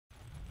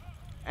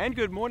And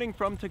good morning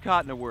from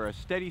Takotna, where a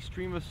steady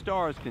stream of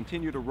stars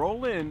continue to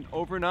roll in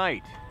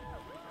overnight.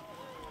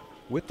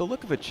 With the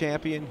look of a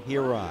champion, he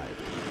arrived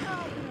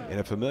in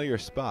a familiar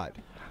spot.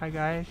 Hi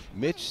guys.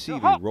 Mitch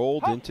Seavey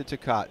rolled into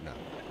Takotna.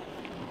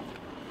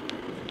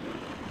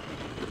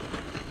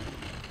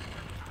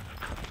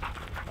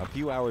 A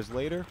few hours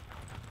later,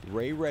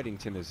 Ray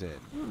Reddington is in.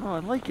 Oh, I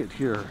like it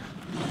here.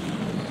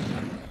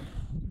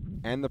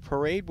 And the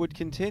parade would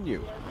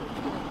continue.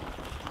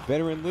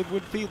 Veteran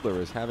Linwood Fiedler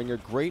is having a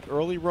great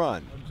early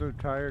run. I'm so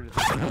tired at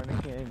this point,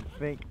 I can't even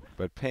think.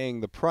 But paying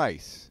the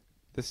price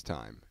this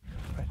time.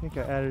 I think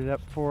I added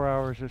up 4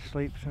 hours of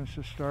sleep since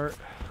the start.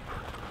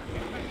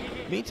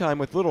 Meantime,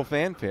 with little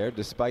fanfare,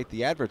 despite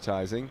the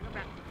advertising,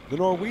 the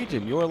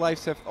Norwegian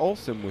Jorleifseth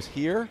Olsen was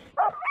here,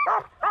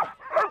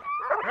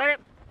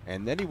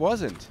 and then he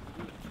wasn't.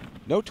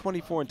 No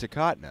 24 in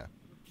Takotna.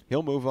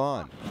 He'll move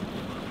on.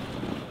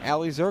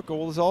 Ali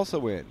Zirkel is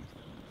also in,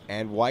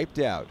 and wiped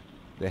out,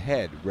 the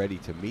head ready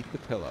to meet the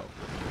pillow.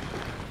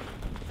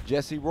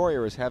 Jessie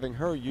Royer is having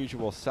her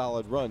usual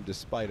solid run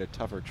despite a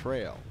tougher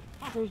trail.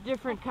 There's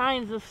different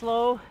kinds of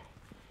slow.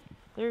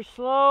 They're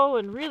slow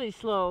and really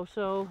slow,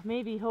 so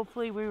maybe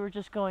hopefully we were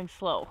just going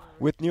slow.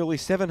 With nearly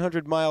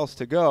 700 miles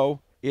to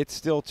go, it's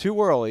still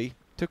too early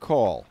to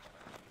call.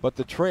 But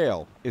the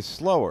trail is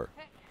slower,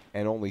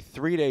 and only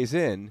 3 days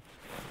in,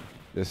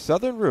 the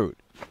southern route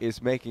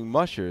is making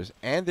mushers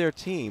and their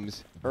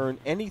teams earn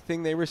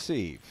anything they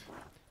receive.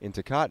 In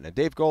Takotna,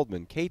 Dave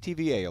Goldman,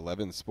 KTVA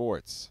 11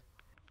 Sports.